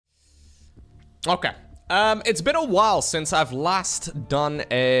Okay. It's been a while since I've last done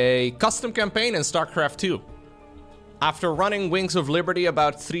a custom campaign in Starcraft 2. After running Wings of Liberty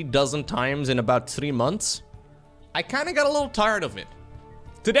about 36 times in about 3 months, I kind of got a little tired of it.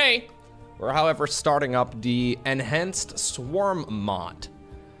 Today, we're however starting up the Enhanced Swarm mod.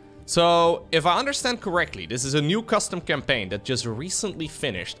 So, if I understand correctly, this is a new custom campaign that just recently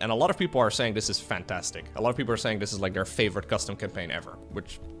finished, and a lot of people are saying this is fantastic. A lot of people are saying this is like their favorite custom campaign ever,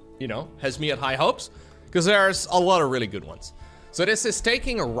 which, you know, has me at high hopes, because there's a lot of really good ones. So this is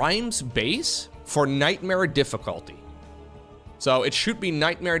taking a Rhyme's base for Nightmare difficulty. So it should be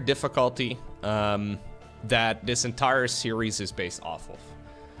Nightmare difficulty that this entire series is based off of.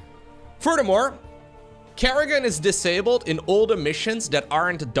 Furthermore, Kerrigan is disabled in all the missions that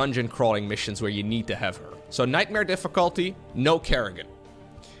aren't dungeon crawling missions where you need to have her. So Nightmare difficulty, no Kerrigan.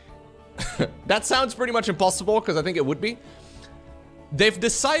 That sounds pretty much impossible, because I think it would be. They've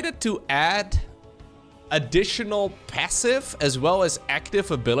decided to add additional passive as well as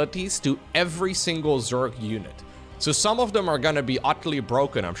active abilities to every single Zerg unit. So some of them are gonna be utterly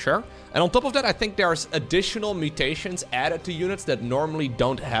broken, I'm sure. And on top of that, I think there's additional mutations added to units that normally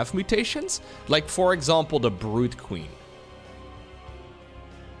don't have mutations. Like, for example, the Brood Queen.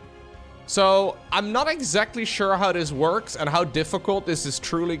 So I'm not exactly sure how this works and how difficult this is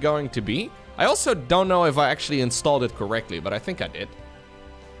truly going to be. I also don't know if I actually installed it correctly, but I think I did.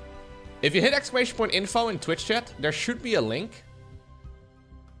 If you hit !info in Twitch chat, there should be a link.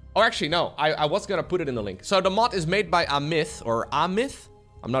 Oh, actually, no. I was gonna put it in the link. So the mod is made by Amith, or Amith.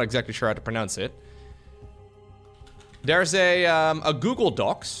 I'm not exactly sure how to pronounce it. There's a Google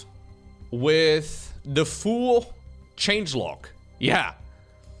Docs with the full changelog. Yeah.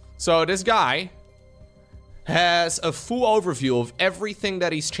 So this guy has a full overview of everything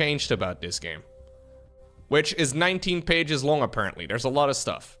that he's changed about this game, which is 19 pages long, apparently. There's a lot of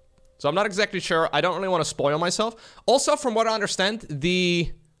stuff. So I'm not exactly sure. I don't really want to spoil myself. Also, from what I understand,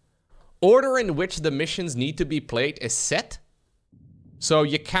 the order in which the missions need to be played is set. So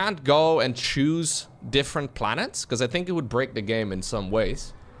you can't go and choose different planets, because I think it would break the game in some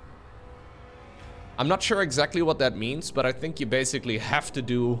ways. I'm not sure exactly what that means, but I think you basically have to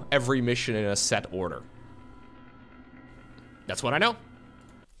do every mission in a set order. That's what I know.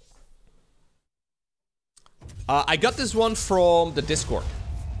 I got this one from the Discord.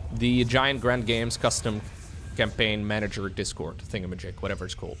 The Giant Grand Games Custom Campaign Manager Discord thingamajig, whatever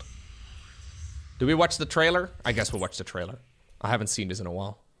it's called. Do we watch the trailer? I guess we'll watch the trailer. I haven't seen this in a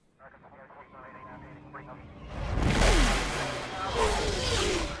while.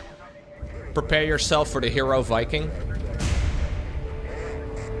 Prepare yourself for the hero Viking.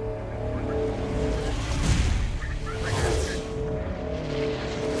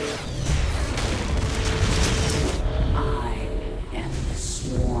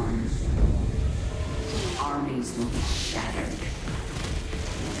 Will be shattered.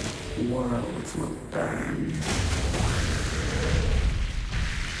 Worlds will burn.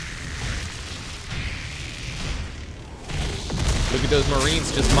 Look at those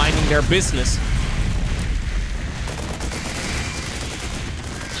Marines just minding their business.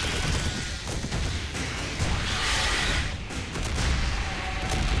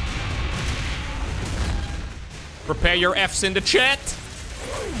 Prepare your Fs in the chat.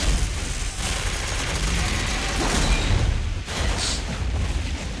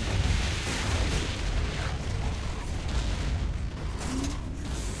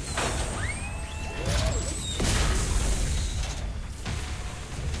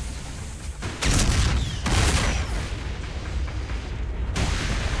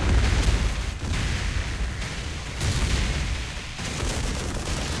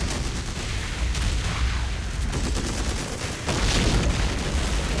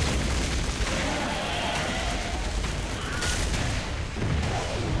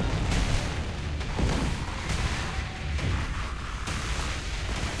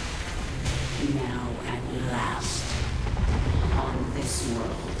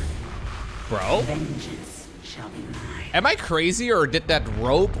 Bro? Vengeance shall be mine. Am I crazy, or did that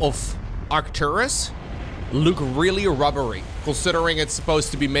rope of Arcturus look really rubbery, considering it's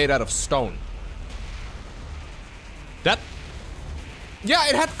supposed to be made out of stone? That... Yeah,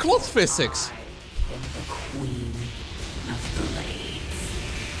 it had cloth physics. I am the queen of blades.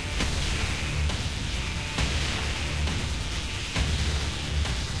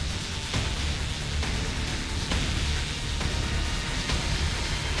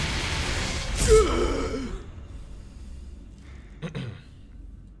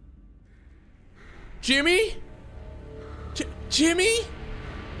 Jimmy? Jimmy?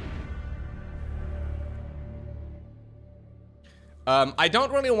 I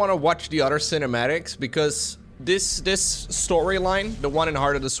don't really want to watch the other cinematics because this storyline, the one in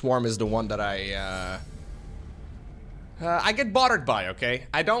Heart of the Swarm, is the one that I get bothered by. Okay,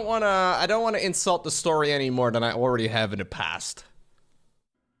 I don't wanna insult the story any more than I already have in the past.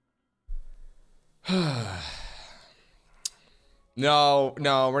 No,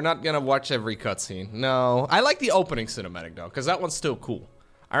 we're not gonna watch every cutscene. No, I like the opening cinematic though, because that one's still cool.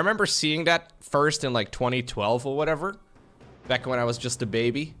 I remember seeing that first in like 2012 or whatever, back when I was just a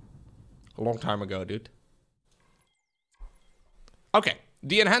baby. A long time ago, dude. Okay,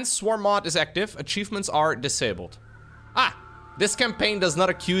 the enhanced swarm mod is active. Achievements are disabled. Ah, this campaign does not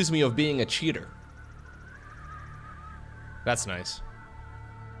accuse me of being a cheater. That's nice.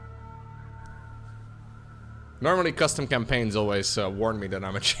 Normally, custom campaigns always warn me that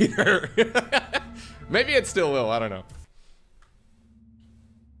I'm a cheater. Maybe it still will, I don't know.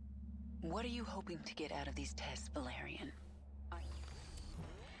 What are you hoping to get out of these tests, Valerian?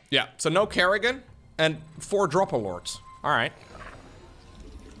 Yeah, so no Kerrigan and 4 dropper lords. Alright.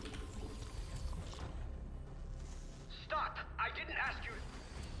 Stop! I didn't ask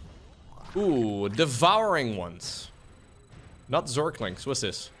you. Ooh, devouring ones. Not Zerglings, what's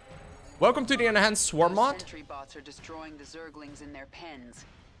this? Welcome to the enhanced swarm mod. Sentry bots are destroying the Zerglings in their pens.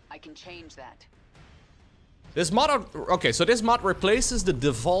 I can change that. This mod, okay, so this mod replaces the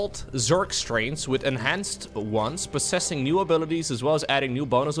default Zerg strains with enhanced ones, possessing new abilities as well as adding new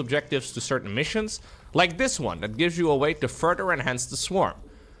bonus objectives to certain missions, like this one that gives you a way to further enhance the swarm.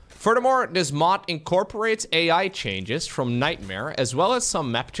 Furthermore, this mod incorporates AI changes from Nightmare, as well as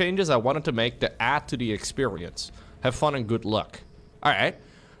some map changes I wanted to make to add to the experience. Have fun and good luck. Alright.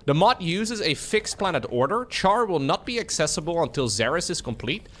 The mod uses a fixed planet order. Char will not be accessible until Xeris is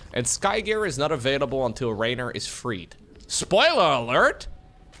complete, and Skygear is not available until Raynor is freed. Spoiler alert!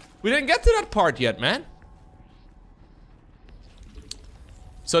 We didn't get to that part yet, man.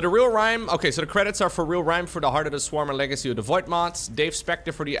 So the Real Rhyme, okay, so the credits are for Real Rhyme for the Heart of the Swarm and Legacy of the Void mods, Dave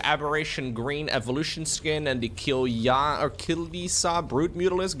Spector for the Aberration Green Evolution skin, and the Kildisa Brute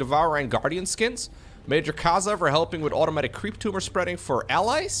Mutalisk Devourer and Guardian skins. Major Kaza for helping with automatic creep tumor spreading for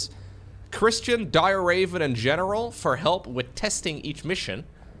allies. Christian, Dire Raven, and General for help with testing each mission.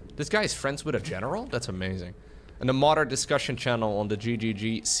 This guy is friends with a general? That's amazing. And the modder discussion channel on the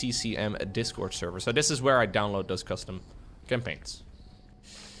GGG CCM Discord server. So this is where I download those custom campaigns.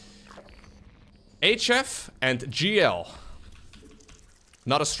 HF and GL.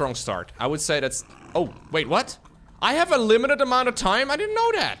 Not a strong start. I would say that's... Oh, wait, what? I have a limited amount of time? I didn't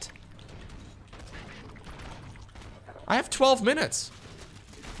know that. I have 12 minutes.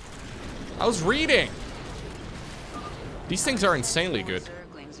 I was reading. These things are insanely good.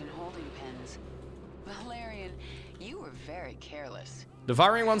 Zerglings in holding pens. Valerian, you were very careless.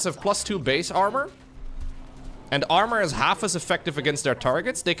 Devouring ones have +2 base armor. And armor is half as effective against their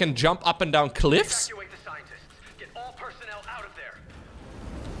targets. They can jump up and down cliffs. Evacuate the scientists. Get all personnel out of there.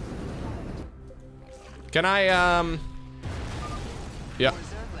 Can I, yeah. More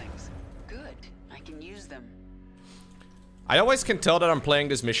Zerglings. Good. I can use them. I always can tell that I'm playing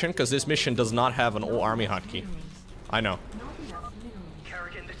this mission because this mission does not have an all army hotkey. I know.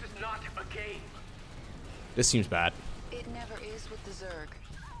 Kerrigan, this is not a game. This seems bad. It never is with the Zerg.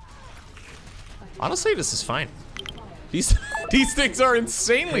 Honestly, this is fine. These things are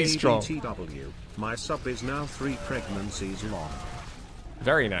insanely strong. TW, my sub is now 3 pregnancies long.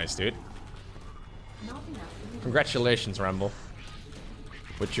 Very nice, dude. Congratulations, Ramble,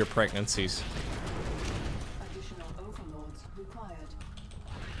 with your pregnancies.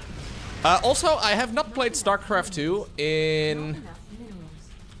 Also, I have not played Starcraft 2 in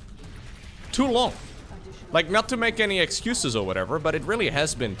too long. Like, not to make any excuses or whatever, but it really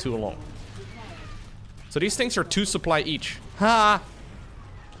has been too long. So these things are 2 supply each. Ha!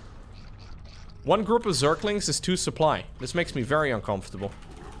 One group of Zerglings is 2 supply. This makes me very uncomfortable.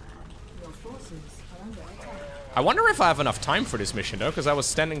 I wonder if I have enough time for this mission though, because I was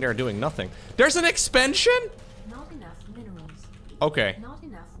standing there doing nothing. There's an expansion? Not enough minerals. Okay. Not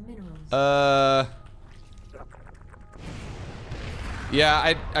enough minerals.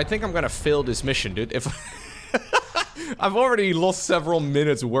 Yeah, I think I'm gonna fail this mission, dude. If I've already lost several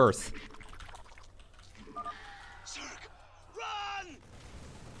minutes worth. Run!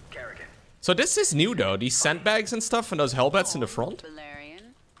 Kerrigan. So this is new though, these sandbags and stuff and those hellbats in the front.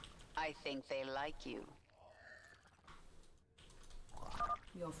 Valerian, I think they like you.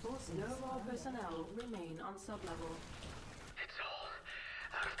 Your forces. No more personnel remain on sublevel. It's all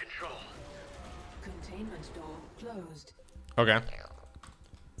out of control. Containment door closed. Okay.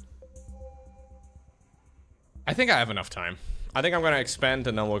 I think I have enough time. I think I'm gonna expand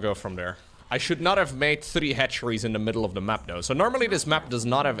and then we'll go from there. I should not have made 3 hatcheries in the middle of the map, though. So normally this map does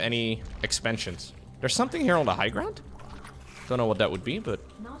not have any expansions. There's something here on the high ground? Don't know what that would be, but...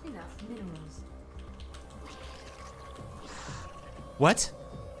 Not enough minerals. What?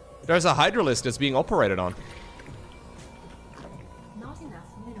 There's a hydralisk that's being operated on. Not enough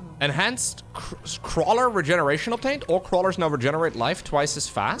minerals. Enhanced crawler regeneration obtained. All crawlers now regenerate life twice as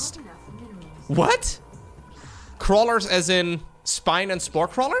fast. Not enough minerals. What? Crawlers as in spine and spore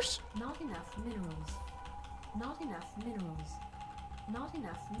crawlers? Not enough minerals. Not enough minerals. Not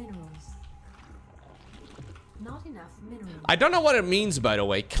enough minerals. Not enough minerals. I don't know what it means, by the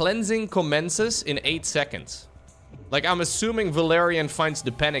way. Cleansing commences in 8 seconds. Like, I'm assuming Valerian finds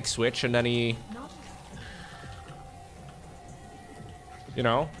the panic switch and then he... Not, you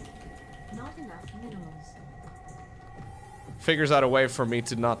know, not enough minerals. figures out a way for me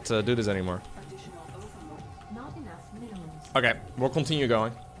to not do this anymore. Additional overload. Not enough minerals. Okay, we'll continue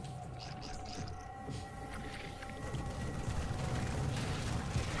going.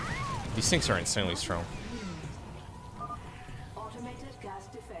 These things are insanely strong. Automated gas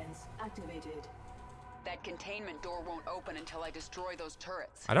defense activated. That containment door won't open until I destroy those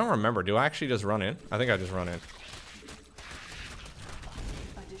turrets. I don't remember. Do I actually just run in? I think I just run in.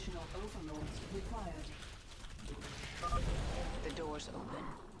 Additional overloads required. The door's open.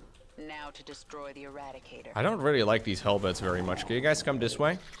 Now to destroy the Eradicator. I don't really like these hellbeds very much. Can you guys come this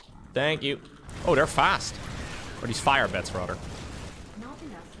way? Thank you. Oh, they're fast. Or these fire beds, rather. Not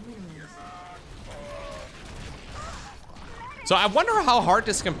enough minerals. So I wonder how hard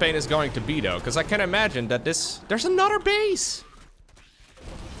this campaign is going to be, though, because I can imagine that this... There's another base!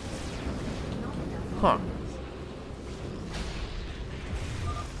 Huh.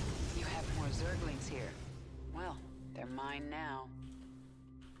 You have more Zerglings here. Well, they're mine now.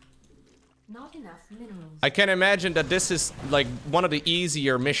 Not enough minerals. I can imagine that this is, like, one of the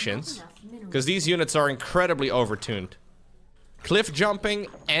easier missions, Not enough minerals. because these units are incredibly overtuned. Cliff jumping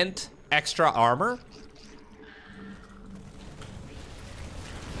and extra armor.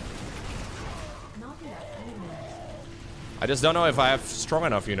 Not enough minerals. I just don't know if I have strong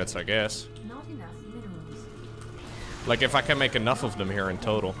enough units, I guess. Not enough minerals. Like, if I can make enough of them here in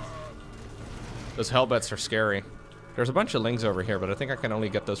total. Those hellbets are scary. There's a bunch of lings over here, but I think I can only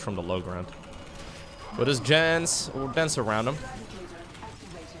get those from the low ground. But there's gens, we'll dance around them.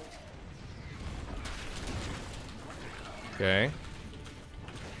 Okay.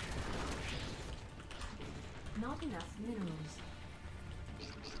 Not enough minerals.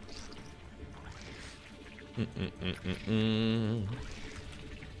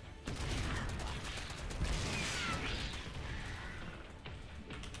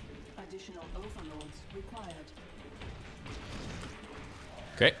 Additional overloads required.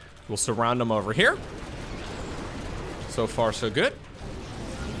 Okay, we'll surround them over here. So far, so good.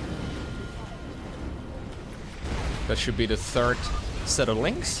 That should be the 3rd set of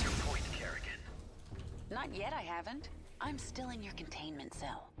links. Point, Kerrigan. Not yet, I haven't. I'm still in your containment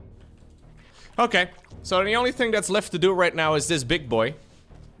cell. Okay, so the only thing that's left to do right now is this big boy.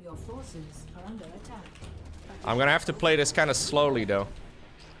 Your forces are under attack. I'm gonna have to play this kind of slowly, though.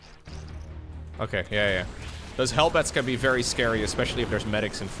 Okay, yeah. Those hellbets can be very scary, especially if there's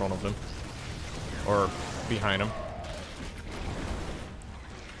medics in front of them. Or behind them.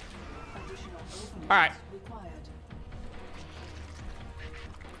 Alright. Required.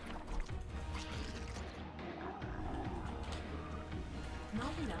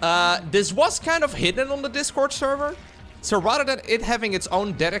 Not enough. This was kind of hidden on the Discord server. So rather than it having its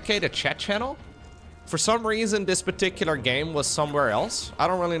own dedicated chat channel, for some reason this particular game was somewhere else. I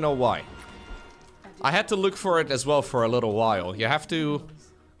don't really know why. I had to look for it as well for a little while. You have to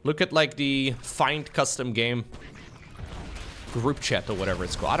look at like the find custom game group chat or whatever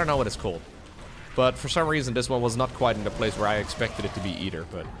it's called. I don't know what it's called. But for some reason this one was not quite in the place where I expected it to be either,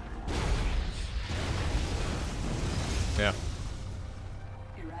 but... yeah.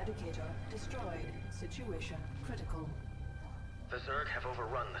 Eradicator destroyed. Situation critical. The Zerg have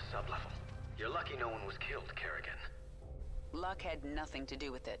overrun the sublevel. You're lucky no one was killed, Kerrigan. Luck had nothing to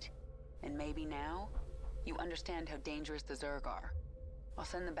do with it. And maybe now, you understand how dangerous the Zerg are. I'll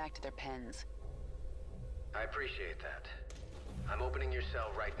send them back to their pens. I appreciate that. I'm opening your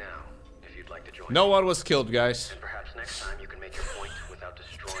cell right now, if you'd like to join. No one was killed, guys. And perhaps next time you can make your point without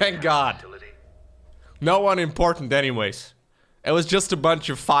destroying Thank our God. facility. No one important anyways. It was just a bunch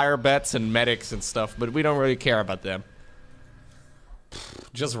of fire bets and medics and stuff, but we don't really care about them.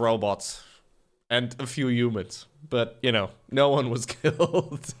 Just robots. And a few humans. But, you know, no one was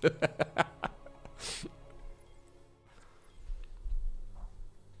killed.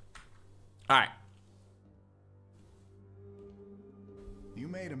 Alright. You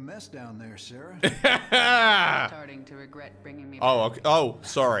made a mess mess down there, Sarah. Starting to regret bringing me Oh, back. okay. Oh,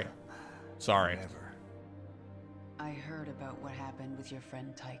 sorry. Sorry. Never. I heard about what happened with your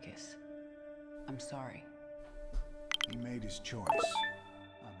friend Tychus. I'm sorry. He made his choice.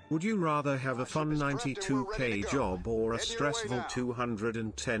 Would you rather have a fun 92k job or a stressful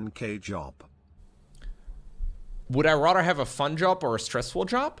 210k job? Would I rather have a fun job or a stressful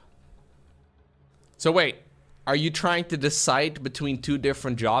job? So wait, are you trying to decide between two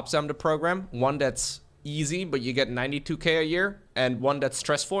different jobs on the program? One that's easy, but you get 92k a year, and one that's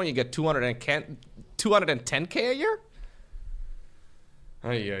stressful and you get 210k a year?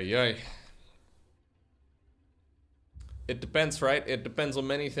 Ay, ay, ay. It depends, right? It depends on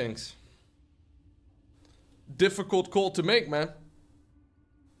many things. Difficult call to make, man.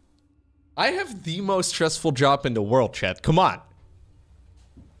 I have the most stressful job in the world, chat. Come on.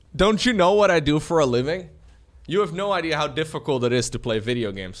 Don't you know what I do for a living? You have no idea how difficult it is to play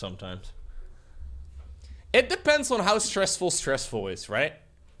video games sometimes. It depends on how stressful is, right?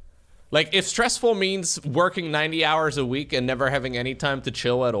 Like, if stressful means working 90 hours a week and never having any time to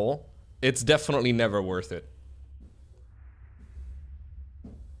chill at all, it's definitely never worth it.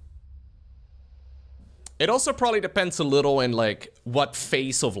 It also probably depends a little in, like, what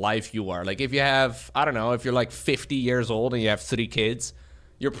phase of life you are. Like, if you have, I don't know, if you're like 50 years old and you have 3 kids,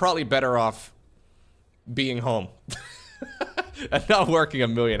 you're probably better off being home and not working a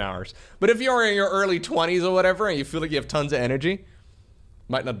million hours. But if you're in your early 20s or whatever and you feel like you have tons of energy,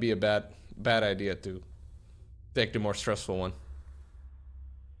 might not be a bad idea to take the more stressful one.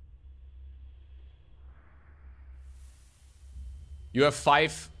 You have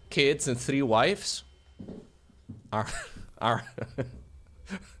 5 kids and 3 wives? Our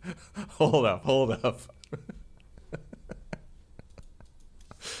hold up.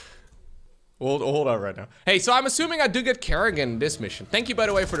 Hold on right now. Hey, so I'm assuming I do get Kerrigan in this mission. Thank you, by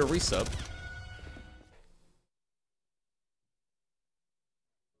the way, for the resub.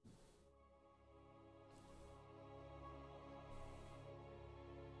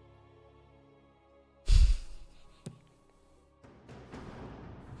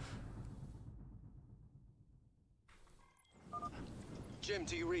 Jim,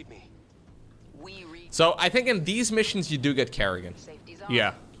 do you read me? We read. So I think in these missions you do get Kerrigan. Safety's on.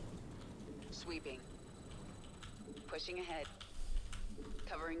 Yeah. Sweeping. Pushing ahead.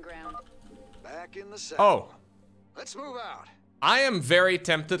 Covering ground. Back in the saddle. Oh, Let's move out. I am very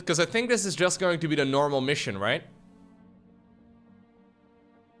tempted because I think this is just going to be the normal mission, right?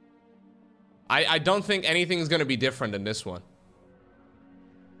 I don't think anything is going to be different in this one.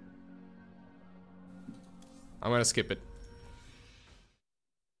 I'm going to skip it.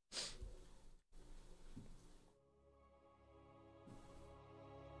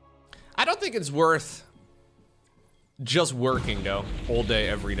 I don't think it's worth just working, though, all day,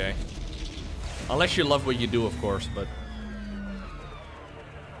 every day. Unless you love what you do, of course, but...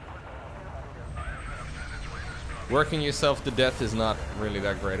 working yourself to death is not really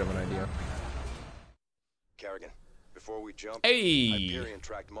that great of an idea. Kerrigan, before we jump, Hey! Hyperion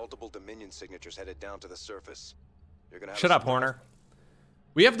tracked multiple Dominion signatures headed down to the surface. You're gonna have Shut a up, Horner.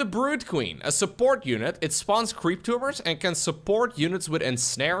 We have the Brood Queen, a support unit. It spawns creep tumors and can support units with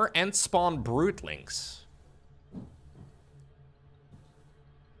ensnare and spawn broodlings.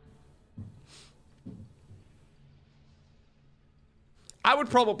 I would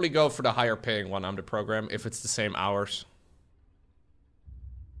probably go for the higher paying one on the program if it's the same hours.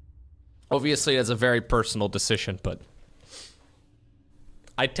 Obviously, it's a very personal decision, but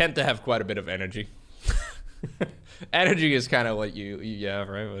I tend to have quite a bit of energy. Energy is kind of what you have,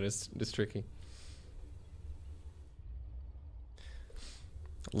 right? But it's tricky.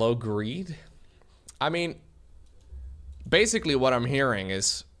 Low greed? I mean, basically what I'm hearing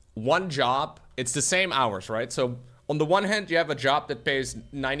is one job, it's the same hours, right? So on the one hand, you have a job that pays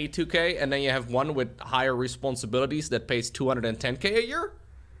 92k, and then you have one with higher responsibilities that pays 210k a year?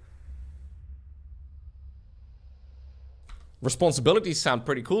 Responsibilities sound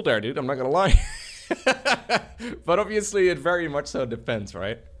pretty cool there, dude. I'm not gonna lie. But obviously, it very much so depends,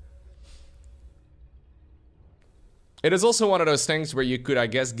 right? It is also one of those things where you could, I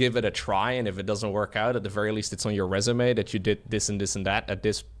guess, give it a try, and if it doesn't work out, at the very least, it's on your resume that you did this and this and that at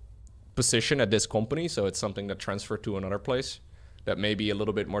this position at this company, so it's something that transferred to another place that may be a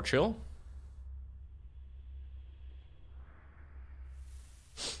little bit more chill.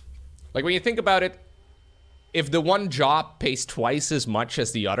 Like, when you think about it, if the one job pays twice as much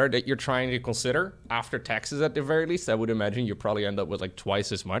as the other that you're trying to consider, after taxes at the very least, I would imagine you probably end up with like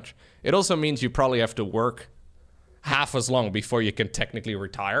twice as much. It also means you probably have to work half as long before you can technically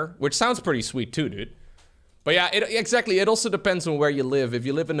retire, which sounds pretty sweet too, dude. But yeah, exactly. It also depends on where you live. If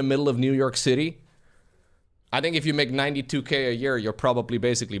you live in the middle of New York City, I think if you make 92K a year, you're probably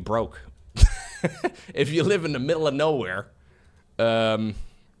basically broke. If you live in the middle of nowhere, oh,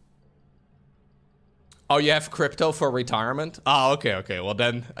 you have crypto for retirement? Oh, okay, okay. Well,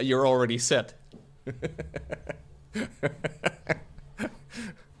 then you're already set.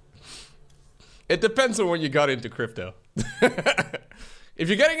 It depends on when you got into crypto. If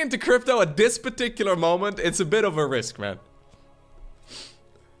you're getting into crypto at this particular moment, it's a bit of a risk, man.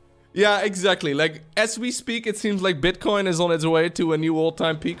 Yeah, exactly. Like, as we speak, it seems like Bitcoin is on its way to a new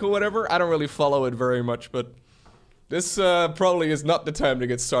all-time peak or whatever. I don't really follow it very much, but this probably is not the time to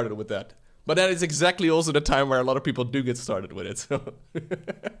get started with that. But that is exactly also the time where a lot of people do get started with it, so...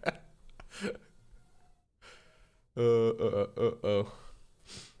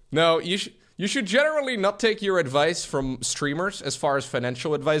 No, you should generally not take your advice from streamers as far as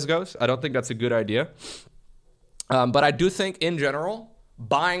financial advice goes. I don't think that's a good idea. But I do think, in general,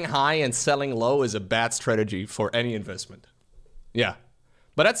 buying high and selling low is a bad strategy for any investment. Yeah.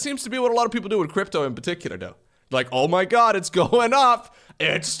 But that seems to be what a lot of people do with crypto in particular, though. Like, oh my god, it's going up!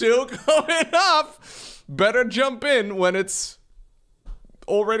 It's still going up! Better jump in when it's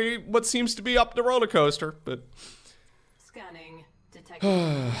already what seems to be up the roller coaster, but... Scanning.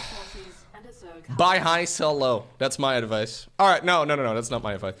 Detecting forces and a Zerg. Buy high, sell low. That's my advice. Alright, no, that's not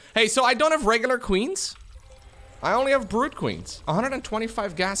my advice. Hey, so I don't have regular queens. I only have brood queens.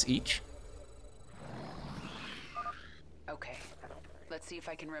 125 gas each. Okay, let's see if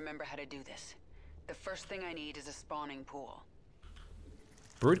I can remember how to do this. The first thing I need is a spawning pool.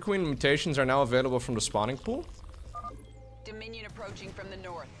 Brood queen mutations are now available from the spawning pool? Dominion approaching from the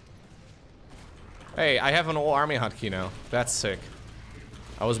north. Hey, I have an all army hotkey now. That's sick.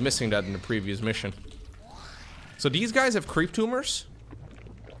 I was missing that in the previous mission. So these guys have creep tumors?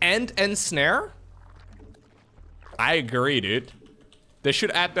 And ensnare? I agree, dude. They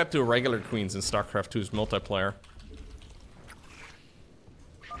should add that to regular queens in Starcraft 2's multiplayer.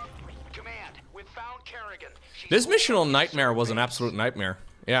 Command, we've found Kerrigan. This mission on Nightmare was an absolute nightmare.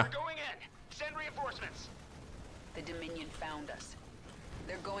 Yeah. Going in. Send reinforcements. The Dominion found us.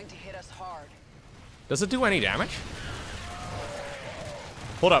 They're going to hit us hard. Does it do any damage?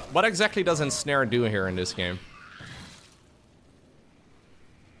 Hold up, what exactly does ensnare do here in this game?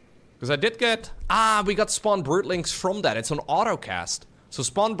 Because I did get... Ah, we got spawn brootlings from that. It's on autocast. So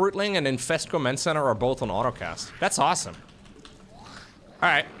spawn brootling and infest command center are both on autocast. That's awesome.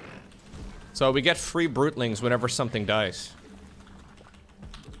 Alright. So we get free brootlings whenever something dies.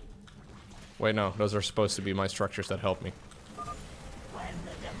 Wait, no. Those are supposed to be my structures that help me.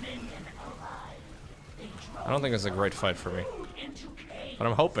 I don't think it's a great fight for me. But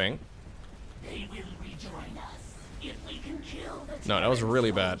I'm hoping. No, that was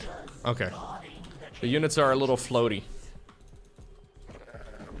really bad. Okay. The units are a little floaty.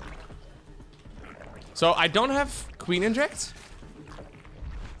 So I don't have queen injects?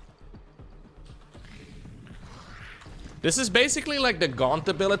 This is basically like the Gaunt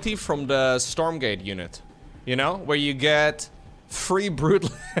ability from the Stormgate unit. You know? Where you get free brute...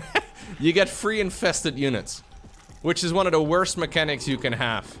 you get free infested units. Which is one of the worst mechanics you can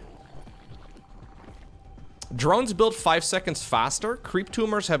have. Drones build 5 seconds faster. Creep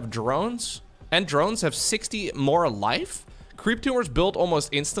tumors have drones. And drones have 60 more life. Creep tumors build almost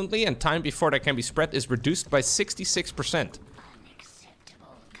instantly, and time before they can be spread is reduced by 66%.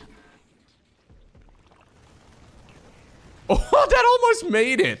 Oh, that almost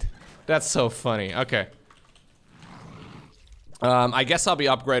made it! That's so funny. Okay. I guess I'll be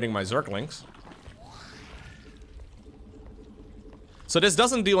upgrading my Zerglings. So this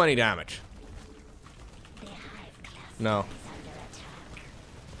doesn't do any damage. No.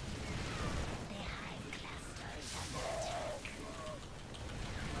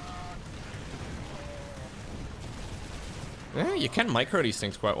 Yeah, you can micro these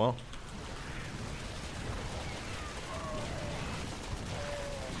things quite well.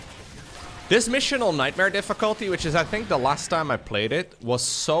 This mission on Nightmare difficulty, which is I think the last time I played it, was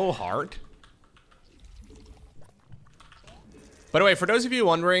so hard. By the way, for those of you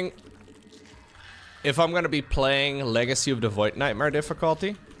wondering if I'm gonna be playing Legacy of the Void Nightmare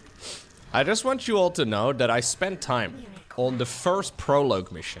difficulty, I just want you all to know that I spent time on the first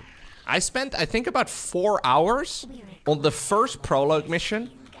prologue mission. I spent, I think, about 4 hours on the first prologue mission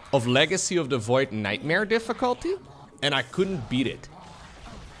of Legacy of the Void Nightmare difficulty, and I couldn't beat it.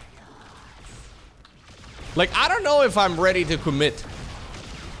 Like, I don't know if I'm ready to commit.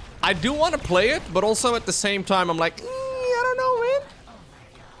 I do want to play it, but also at the same time, I'm like, I don't know, man.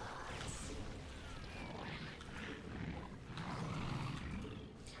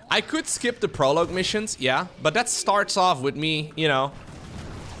 I could skip the prologue missions, yeah, but that starts off with me, you know,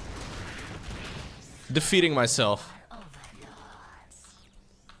 defeating myself.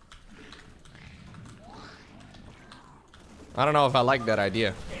 I don't know if I like that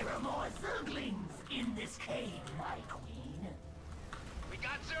idea. There are more Zerglings in this cave, my queen. We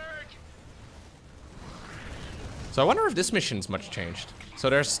got Zerg! So I wonder if this mission's much changed. So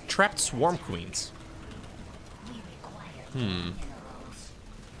there's trapped swarm queens.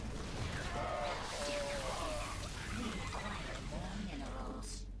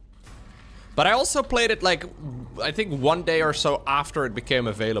 But I also played it like, I think 1 day or so after it became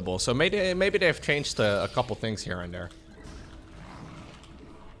available. So maybe they've changed a couple things here and there.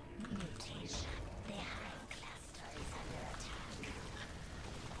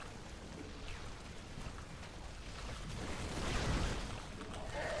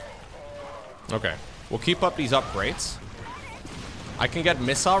 Okay, we'll keep up these upgrades. I can get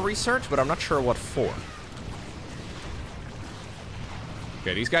missile research, but I'm not sure what for.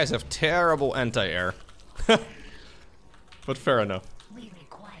 Okay, these guys have terrible anti-air. But fair enough.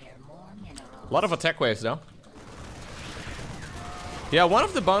 A lot of attack waves, though. Yeah, one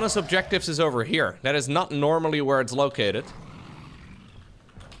of the bonus objectives is over here. That is not normally where it's located.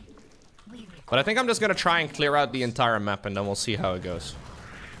 But I think I'm just gonna try and clear out the entire map, and then we'll see how it goes.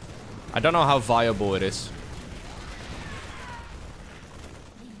 I don't know how viable it is.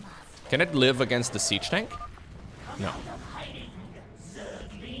 Can it live against the siege tank? No.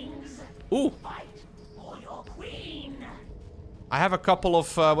 Ooh. I have a couple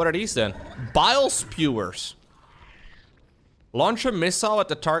of, what are these then? Bile spewers. Launch a missile at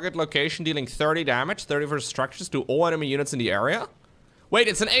the target location dealing 30 damage, 30 for structures to all enemy units in the area? Wait,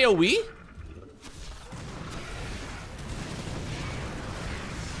 it's an AoE?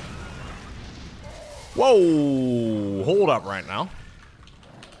 Whoa, hold up right now.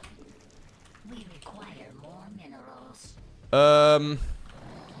 We require more minerals.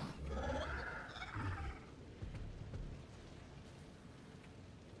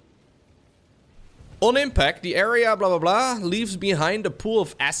 On impact, the area blah blah blah leaves behind a pool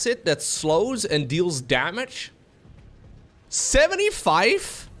of acid that slows and deals damage.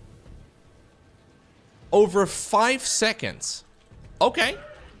 75 over 5 seconds. Okay.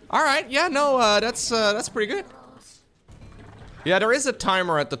 All right, yeah, no, that's pretty good. Yeah, there is a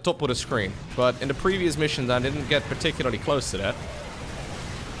timer at the top of the screen, but in the previous missions I didn't get particularly close to that.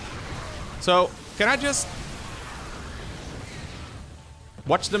 So, can I just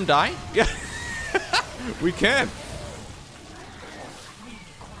watch them die? Yeah, we can.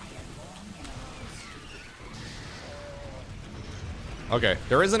 Okay,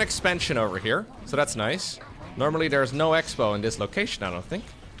 there is an expansion over here, so that's nice. Normally there's no expo in this location, I don't think.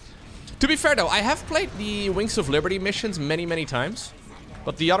 To be fair though, I have played the Wings of Liberty missions many times,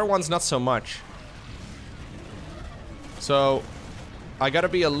 but the other ones not so much. So, I gotta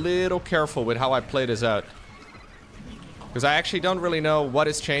be a little careful with how I play this out. Because I actually don't really know what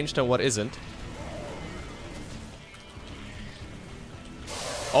is changed and what isn't.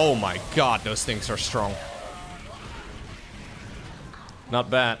 Oh my god, those things are strong. Not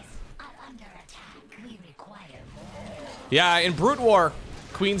bad. Yeah, in Brood War,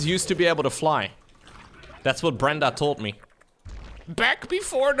 queens used to be able to fly. That's what Brenda told me. Back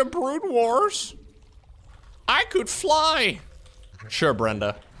before the Brood Wars, I could fly. Sure,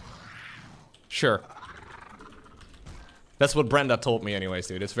 Brenda. Sure. That's what Brenda told me anyways,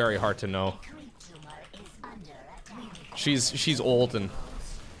 dude. It's very hard to know. She's old and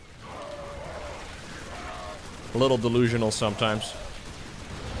a little delusional sometimes.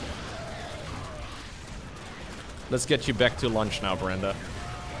 Let's get you back to lunch now, Brenda.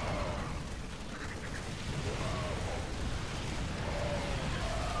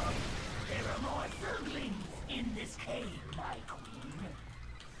 There are more Zerglings in this cave, my queen.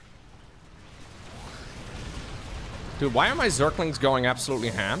 Dude, why are my Zerglings going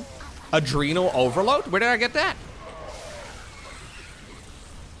absolutely ham? Adrenal overload? Where did I get that?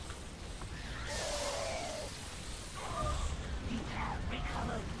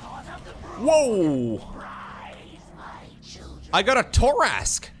 Whoa! I got a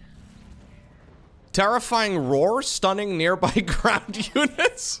Torask. Terrifying roar, stunning nearby ground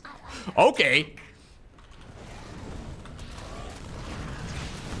units. Okay.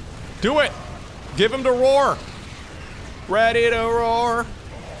 Do it. Give him the roar. Ready to roar.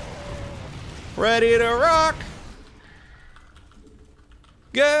 Ready to rock.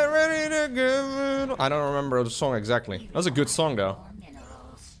 Get ready to give it. I don't remember the song exactly. That was a good song though.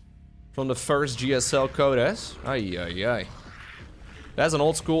 From the first GSL codes. Ay, ay, ay. That's an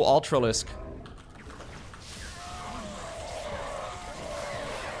old school Ultralisk.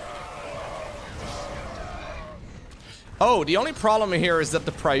 Oh, the only problem here is that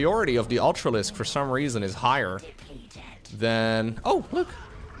the priority of the Ultralisk for some reason is higher than... Oh, look.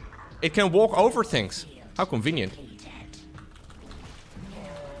 It can walk over things. How convenient.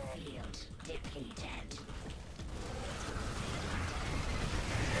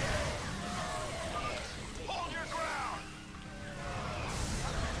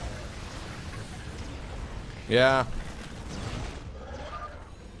 Yeah.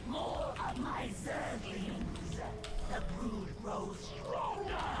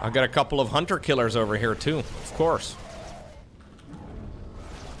 I got a couple of hunter killers over here too, of course.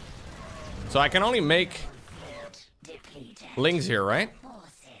 So I can only make lings here, right?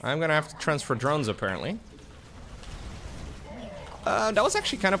 I'm gonna have to transfer drones apparently. That was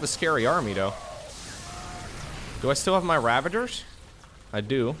actually kind of a scary army though. Do I still have my Ravagers? I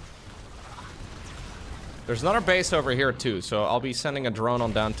do. There's another base over here too, so I'll be sending a drone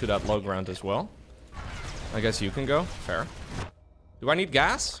on down to that low ground as well. I guess you can go. Fair. Do I need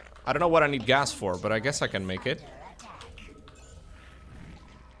gas? I don't know what I need gas for, but I guess I can make it.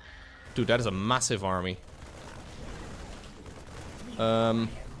 Dude, that is a massive army.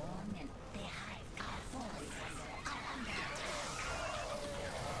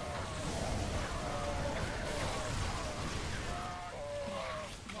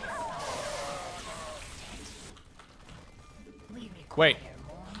 Wait.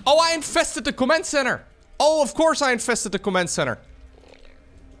 Oh, I infested the command center. Oh, of course I infested the command center.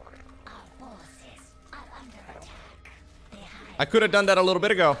 I could have done that a little bit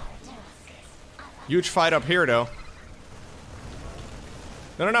ago. Huge fight up here, though.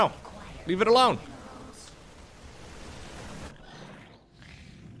 No, no, no. Leave it alone.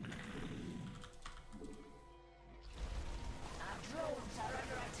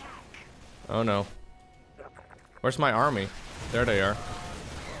 Oh, no. Where's my army? There they are.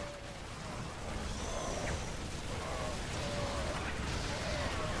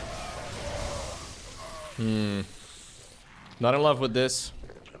 Not in love with this.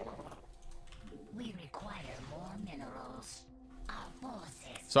 We require more minerals. Our forces.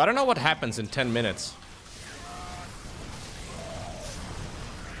 So I don't know what happens in 10 minutes.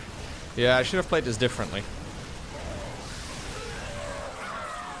 Yeah, I should have played this differently.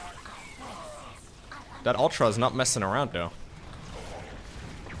 That Ultra is not messing around though.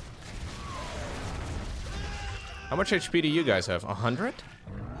 How much HP do you guys have? 100?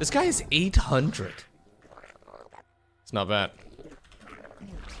 This guy is 800. It's not bad.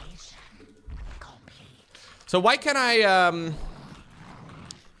 So why can I,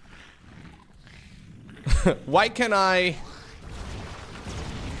 why can I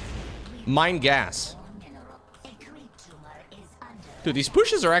mine gas? Dude, these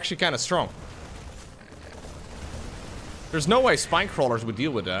pushes are actually kind of strong. There's no way spine crawlers would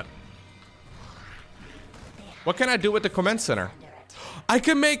deal with that. What can I do with the command center? I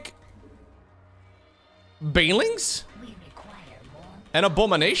can make Banelings? And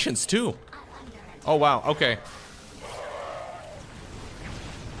abominations too. Oh wow, okay.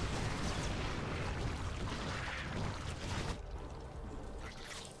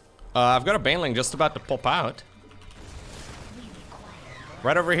 I've got a Baneling just about to pop out.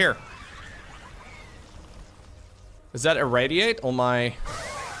 Right over here. Does that irradiate on my...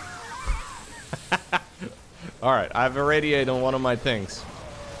 Alright, I have irradiate on one of my things.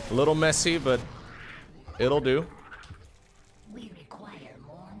 A little messy, but it'll do.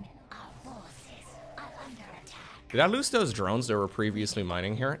 Did I lose those drones that were previously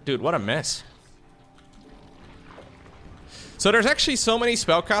mining here? Dude, what a mess. So there's actually so many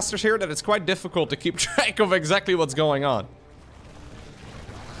spellcasters here that it's quite difficult to keep track of exactly what's going on.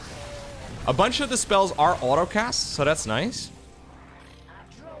 A bunch of the spells are autocast, so that's nice.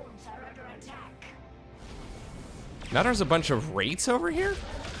 Now there's a bunch of wraiths over here?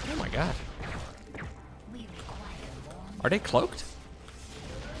 Oh my god. Are they cloaked?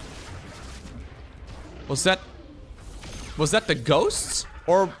 Was that the ghosts?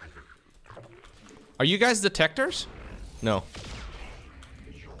 Or are you guys detectors? No.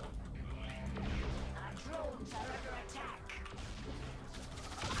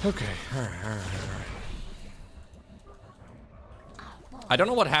 Okay, alright. I don't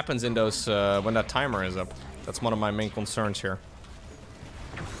know what happens in those when that timer is up. That's one of my main concerns here.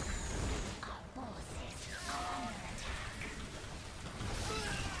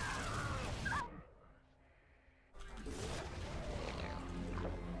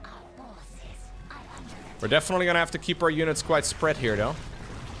 We're definitely gonna have to keep our units quite spread here, though.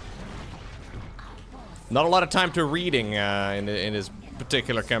 Not a lot of time to reading in this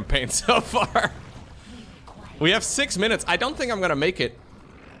particular campaign so far. We have 6 minutes. I don't think I'm gonna make it.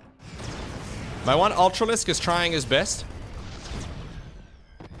 My one Ultralisk is trying his best.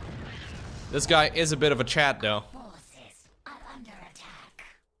 This guy is a bit of a chat, though. Forces are under attack.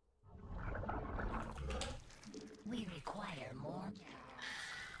 We require more.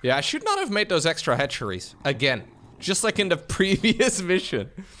 Yeah, I should not have made those extra hatcheries. Again. Just like in the previous mission.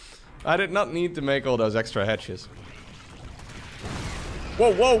 I did not need to make all those extra hatches.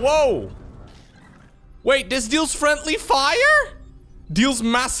 Whoa, whoa, whoa! Wait, this deals friendly fire? Deals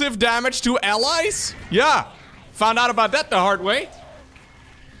massive damage to allies? Yeah. Found out about that the hard way.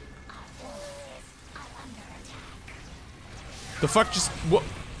 The fuck just... What?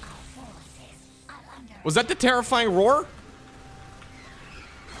 Was that the terrifying roar?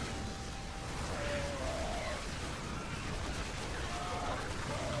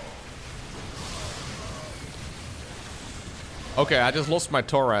 Okay, I just lost my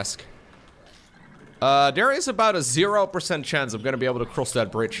Torresk. There is about a 0% chance I'm gonna be able to cross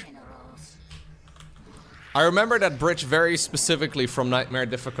that bridge. I remember that bridge very specifically from Nightmare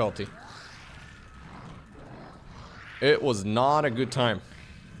difficulty. It was not a good time.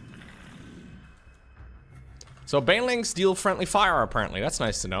 So banelings deal friendly fire apparently, that's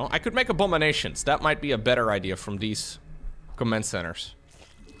nice to know. I could make abominations, that might be a better idea from these command centers.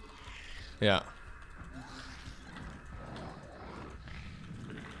 Yeah.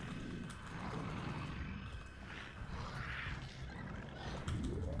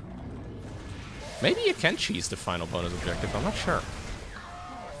 Maybe you can cheese the final bonus objective, I'm not sure.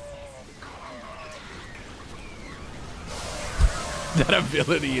 That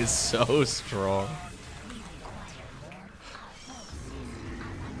ability is so strong.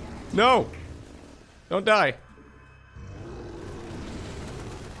 No! Don't die.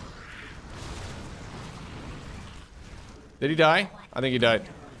 Did he die? I think he died.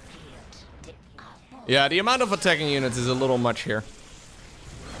 Yeah, the amount of attacking units is a little much here.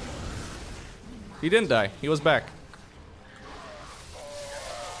 He didn't die. He was back.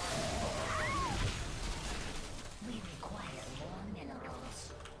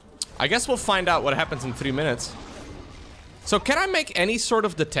 I guess we'll find out what happens in 3 minutes. So can I make any sort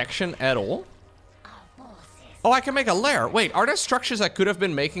of detection at all? Oh, I can make a lair. Wait, are there structures I could have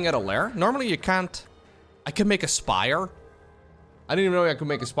been making at a lair? Normally you can't. I can make a spire? I didn't even know I could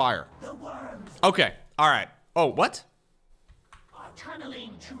make a spire. Okay, alright. Oh, what?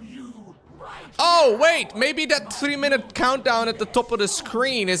 Tunneling to you right. Oh, wait! Maybe that 3-minute countdown at the top of the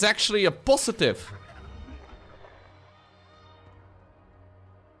screen is actually a positive.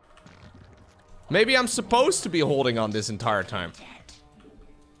 Maybe I'm supposed to be holding on this entire time.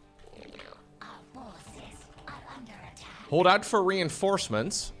 Hold out for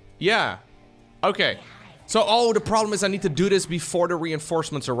reinforcements. Yeah. Okay. So, oh, the problem is I need to do this before the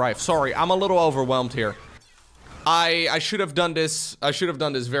reinforcements arrive. Sorry, I'm a little overwhelmed here. I should have done this. I should have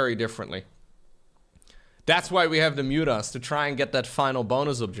done this very differently. That's why we have the mutas, to try and get that final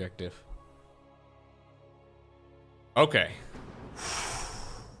bonus objective. Okay.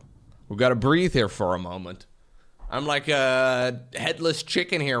 We gotta breathe here for a moment. I'm like a headless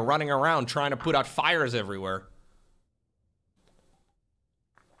chicken here running around trying to put out fires everywhere.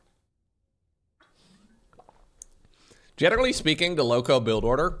 Generally speaking, the Lowko build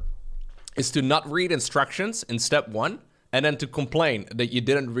order is to not read instructions in step 1 and then to complain that you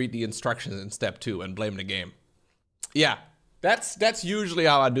didn't read the instructions in step 2 and blame the game. Yeah, that's usually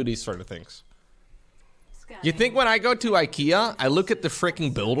how I do these sort of things. You think when I go to IKEA, I look at the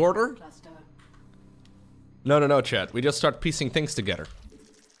freaking build order? No, chat. We just start piecing things together.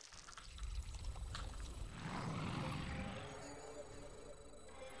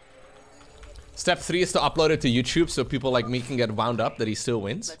 Step 3 is to upload it to YouTube so people like me can get wound up that he still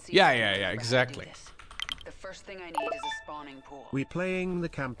wins. Yeah, exactly. The first thing I need is a spawning pool. We playing the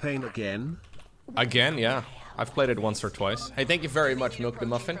campaign again? Again, yeah. I've played it once or twice. Hey, thank you very much, Milk the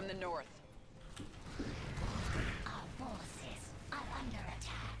Muffin. From the north.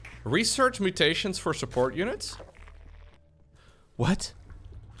 Research mutations for support units? What?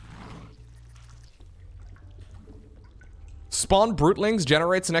 Spawn Brutelings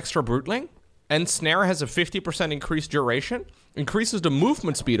generates an extra Brutling? And Snare has a 50% increased duration? Increases the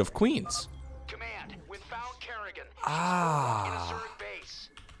movement speed of queens. Command, we've found Kerrigan. Ah. In a Zerg base.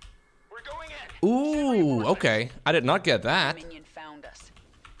 We're going in. Ooh, okay. I did not get that. Minion found us.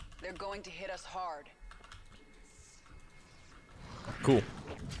 They're going to hit us hard. Cool.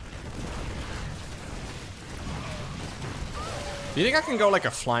 Do you think I can go like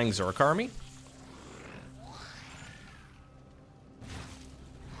a flying Zerg army?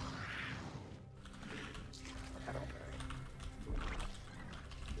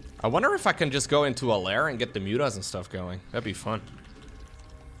 I wonder if I can just go into a lair and get the mutas and stuff going. That'd be fun.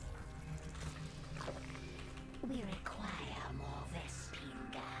 We require more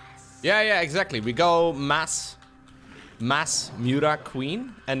Vespene gas. Yeah, exactly. We go mass Muta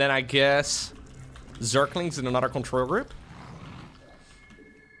Queen, and then I guess Zerglings in another control group.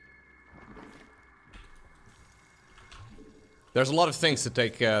 There's a lot of things to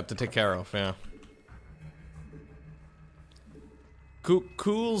take care of, yeah.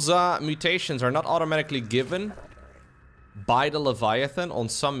 Cool's mutations are not automatically given by the Leviathan on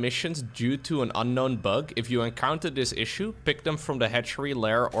some missions due to an unknown bug. If you encounter this issue, pick them from the hatchery,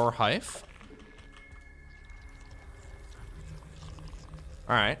 lair, or hive.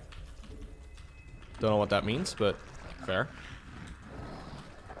 Alright. Don't know what that means, but fair.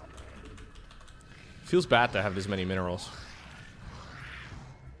 Feels bad to have this many minerals.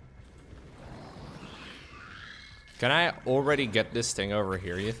 Can I already get this thing over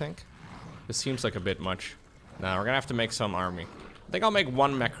here, you think? This seems like a bit much. Nah, we're gonna have to make some army. I think I'll make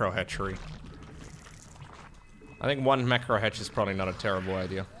one macro hatchery. I think one macro hatch is probably not a terrible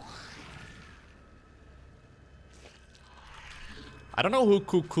idea. I don't know who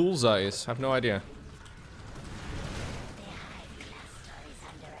Kukulza is. I have no idea.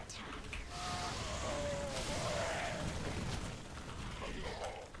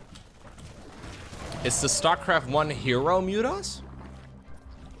 It's the Starcraft 1 hero mutas?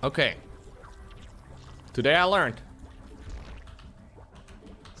 Okay. Today I learned.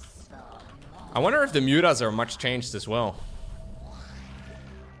 I wonder if the mutas are much changed as well.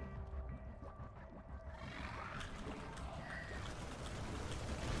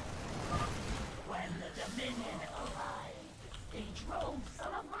 When the Dominion arrived, they drove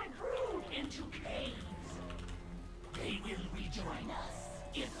some of my brood into caves. They will rejoin us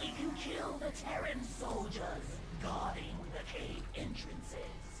if we can kill the Terran soldiers guarding the cave entrances.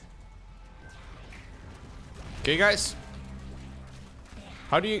 Okay, guys.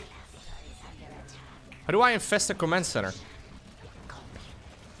 How do I infest the command center?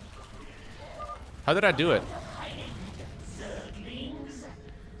 How did I do it? Zerglings,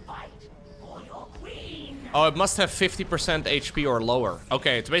 fight for your queen. Oh, it must have 50% HP or lower.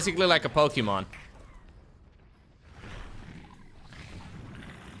 Okay, it's basically like a Pokemon.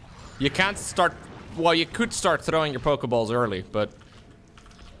 You can't start... Well, you could start throwing your Pokeballs early, but...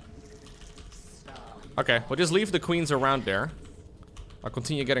 Okay, we'll just leave the queens around there. I'll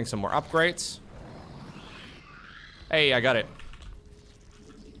continue getting some more upgrades. Hey, I got it.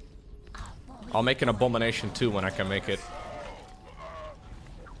 I'll make an abomination too when I can make it.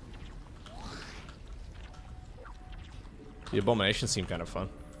 The abominations seem kind of fun.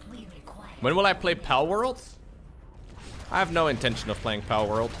 When will I play Pal World? I have no intention of playing Pal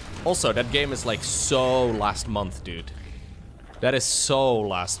World. Also, that game is like so last month, dude. That is so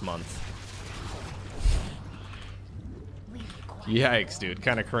last month. Yikes, dude.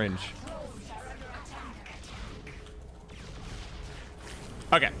 Kind of cringe.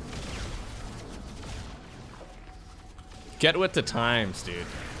 Okay. Get with the times, dude.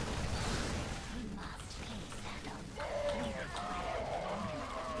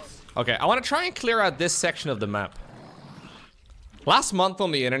 Okay, I want to try and clear out this section of the map. Last month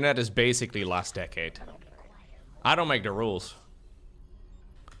on the internet is basically last decade. I don't make the rules.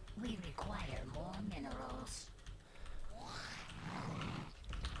 We require more minerals.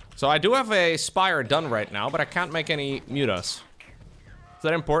 So I do have a spire done right now, but I can't make any mutas. Is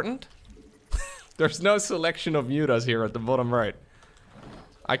that important? There's no selection of mutas here at the bottom right.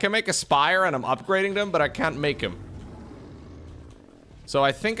 I can make a spire and I'm upgrading them, but I can't make them. So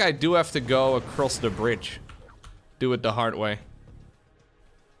I think I do have to go across the bridge. Do it the hard way.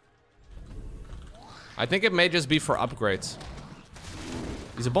 I think it may just be for upgrades.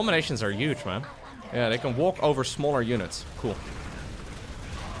 These abominations are huge, man. Yeah, they can walk over smaller units. Cool.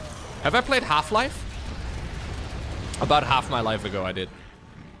 Have I played Half-Life? About half my life ago I did.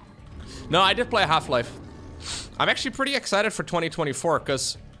 No, I did play Half-Life. I'm actually pretty excited for 2024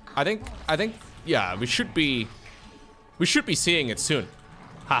 because I think yeah, we should be seeing it soon.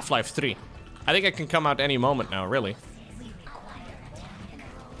 Half-Life 3. I think it can come out any moment now, really.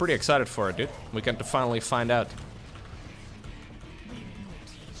 Pretty excited for it, dude. We can finally find out.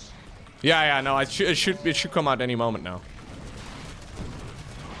 Yeah, no, it should come out any moment now.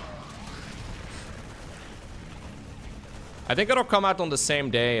 I think it'll come out on the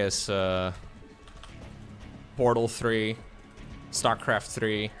same day as Portal 3, Starcraft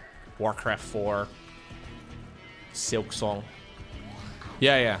 3, Warcraft 4, Silksong.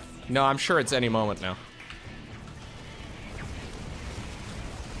 Yeah. No, I'm sure it's any moment now.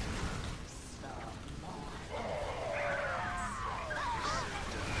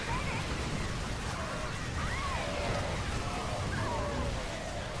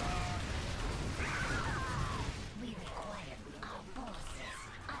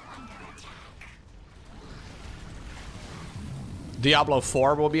 Diablo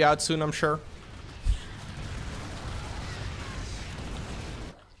 4 will be out soon, I'm sure.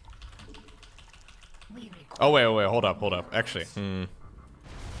 Oh, wait, hold up. Actually,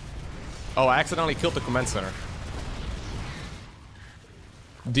 Oh, I accidentally killed the command center.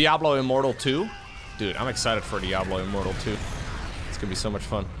 Diablo Immortal 2? Dude, I'm excited for Diablo Immortal 2. It's gonna be so much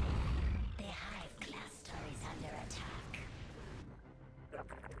fun.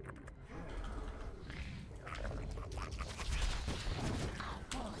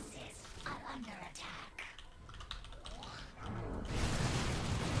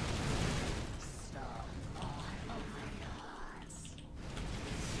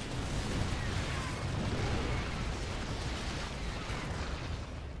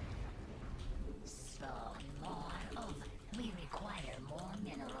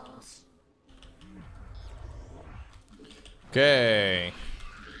 Okay.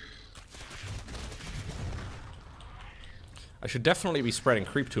 I should definitely be spreading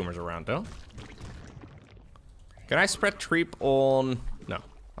creep tumors around, though. Can I spread creep on... No.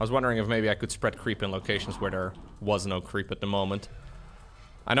 I was wondering if maybe I could spread creep in locations where there was no creep at the moment.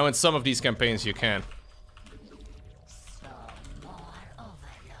 I know in some of these campaigns you can.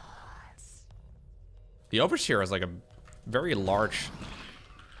 The Overseer is like a very large,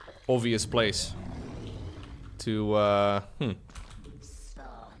 obvious place to,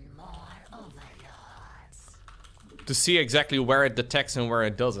 to see exactly where it detects and where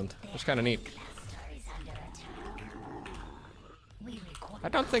it doesn't. It's kind of neat. I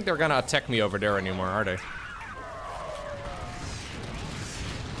don't think they're gonna attack me over there anymore, are they?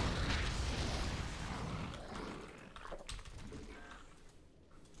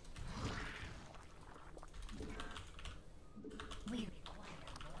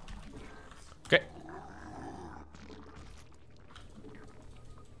 Okay.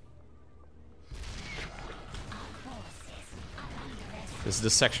 This is the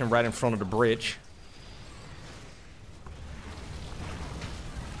section right in front of the bridge.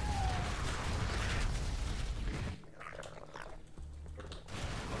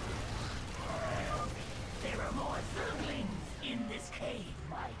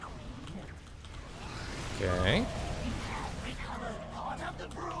 Okay.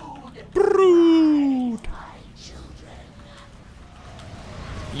 Brood!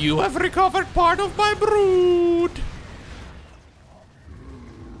 You have recovered part of my brood!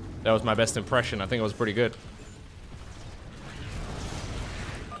 That was my best impression. I think it was pretty good.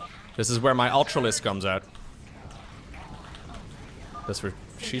 This is where my Ultralisk comes out. That's what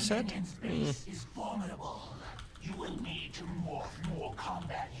she said? Is formidable. You will need to morph more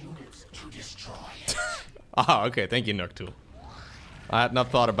combat units to destroy it. Ah, okay, thank you, Noctool. I had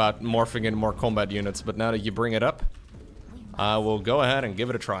not thought about morphing in more combat units, but now that you bring it up, I will go ahead and give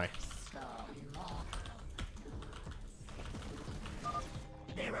it a try.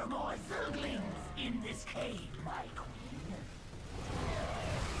 There are more Zerglings in this cave, my queen.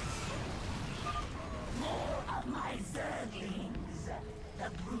 More of my Zerglings. The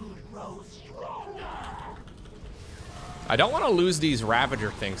brood grows stronger. I don't want to lose these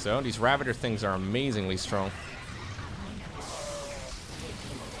Ravager things, though. These Ravager things are amazingly strong.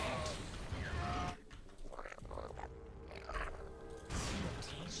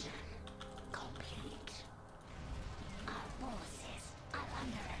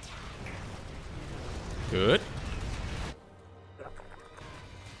 Good.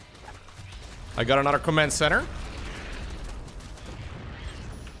 I got another command center.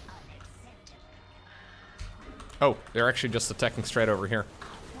 Oh, they're actually just attacking straight over here.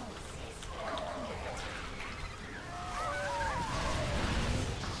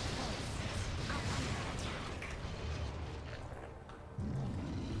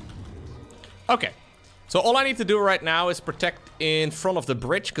 Okay. So all I need to do right now is protect in front of the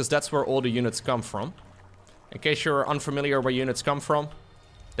bridge, because that's where all the units come from. In case you're unfamiliar where units come from,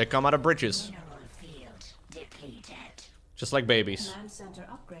 they come out of bridges. Just like babies. Command center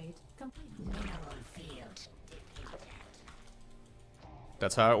upgrade complete.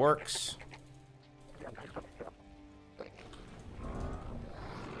 That's how it works.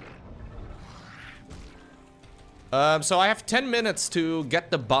 So I have 10 minutes to get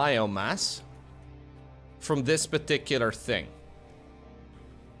the biomass from this particular thing.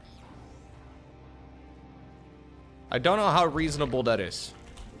 I don't know how reasonable that is.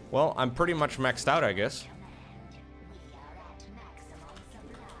 Well, I'm pretty much maxed out, I guess.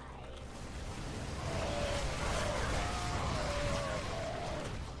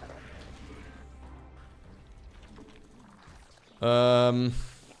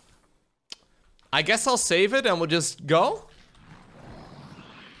 I guess I'll save it and we'll just go.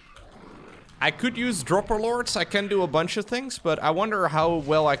 I could use dropper lords, I can do a bunch of things, but I wonder how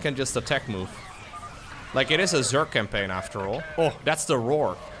well I can just attack move. Like, it is a Zerg campaign after all. Oh, that's the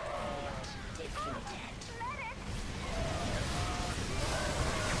roar.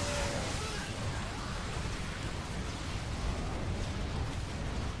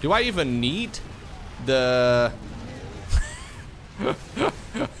 Do I even need the...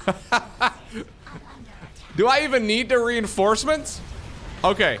 Do I even need the reinforcements?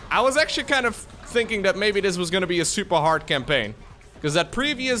 Okay, I was actually kind of thinking that maybe this was gonna be a super hard campaign. Because that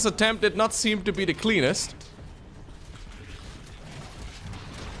previous attempt did not seem to be the cleanest.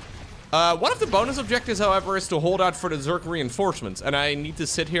 One of the bonus objectives, however, is to hold out for the Zerg reinforcements. And I need to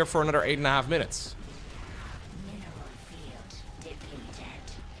sit here for another 8.5 minutes.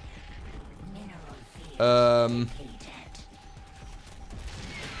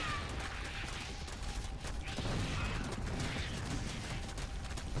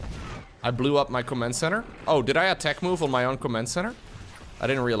 I blew up my command center. Oh, did I attack move on my own command center? I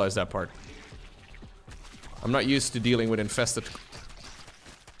didn't realize that part. I'm not used to dealing with infested...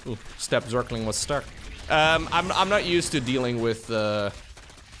 Ooh, Step Zergling was stuck. I'm not used to dealing with...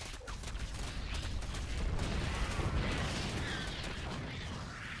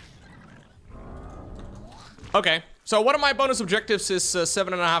 Okay, so one of my bonus objectives is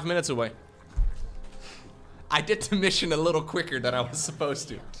 7.5 minutes away. I did the mission a little quicker than I was supposed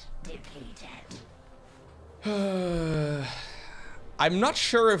to. I'm not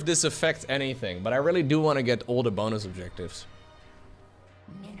sure if this affects anything, but I really do want to get all the bonus objectives.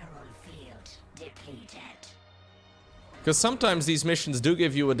 Because sometimes these missions do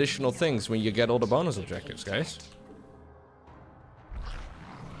give you additional things when you get all the bonus objectives, guys.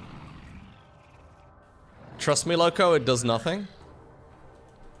 Trust me, Lowko, it does nothing.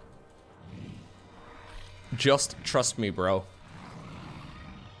 Just trust me, bro.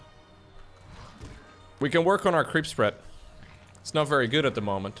 We can work on our creep spread. It's not very good at the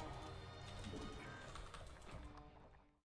moment.